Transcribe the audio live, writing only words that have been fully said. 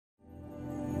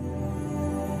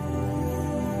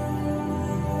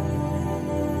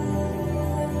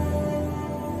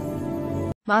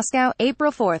Moscow,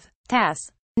 April 4th.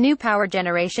 TASS. New power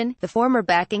generation, the former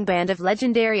backing band of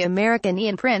legendary American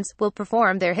Ian Prince, will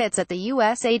perform their hits at the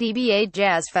Usadba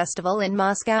Jazz Festival in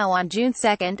Moscow on June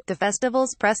 2, the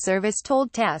festival's press service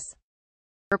told TASS.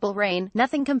 Purple Rain,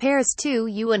 Nothing Compares to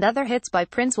You and other hits by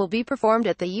Prince will be performed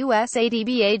at the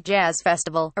Usadba Jazz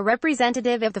Festival, a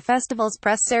representative of the festival's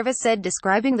press service said,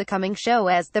 describing the coming show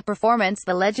as the performance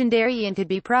the legendary Ian could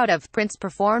be proud of. Prince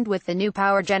performed with the new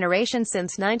power generation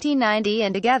since 1990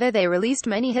 and together they released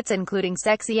many hits including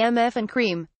Sexy MF and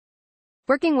Cream.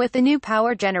 Working with the new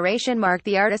power generation marked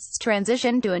the artist's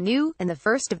transition to a new, and the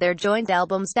first of their joint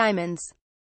albums, Diamonds.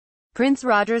 Prince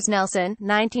Rogers Nelson,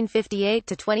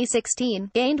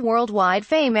 1958–2016, gained worldwide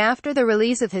fame after the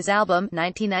release of his album,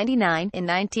 1999, in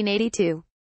 1982.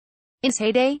 In his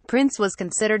heyday, Prince was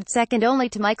considered second only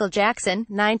to Michael Jackson,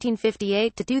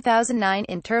 1958–2009,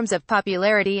 in terms of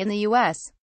popularity in the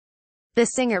U.S. The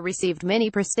singer received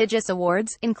many prestigious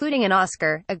awards, including an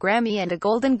Oscar, a Grammy and a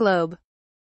Golden Globe.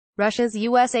 Russia's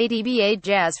Usadba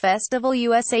Jazz Festival.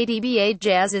 Usadba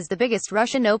Jazz is the biggest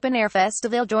Russian open-air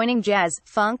festival, joining jazz,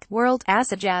 funk, world,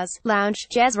 acid jazz, lounge,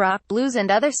 jazz rock, blues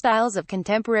and other styles of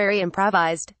contemporary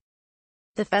improvised.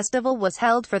 The festival was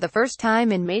held for the first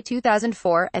time in May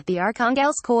 2004, at the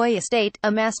Arkhangelskoye estate,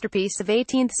 a masterpiece of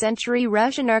 18th-century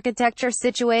Russian architecture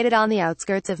situated on the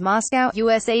outskirts of Moscow.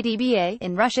 Usadba,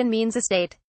 in Russian, means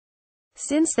estate.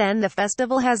 Since then the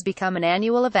festival has become an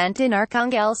annual event in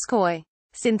Arkhangelskoye.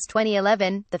 Since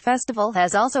 2011, the festival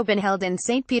has also been held in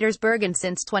St. Petersburg and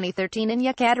since 2013 in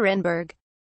Yekaterinburg.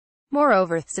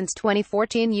 Moreover, since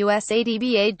 2014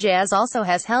 Usadba Jazz also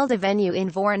has held a venue in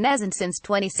Voronezh and since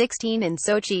 2016 in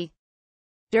Sochi.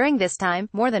 During this time,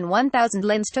 more than 1,000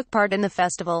 Lins took part in the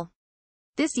festival.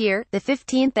 This year, the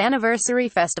 15th anniversary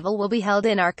festival will be held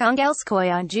in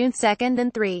Arkhangelskoye on June 2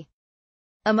 and 3.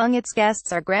 Among its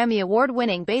guests are Grammy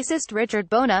Award-winning bassist Richard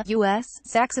Bona, U.S.,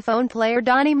 saxophone player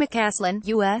Donny McCaslin,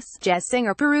 U.S., jazz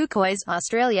singer Perukois,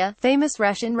 Australia, famous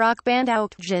Russian rock band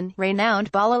Outjin,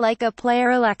 renowned balalaika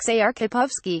player Alexei Arkhipov,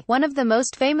 one of the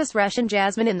most famous Russian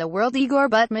jazzmen in the world Igor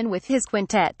Butman with his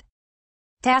quintet.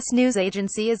 TASS News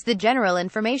Agency is the general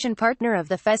information partner of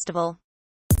the festival.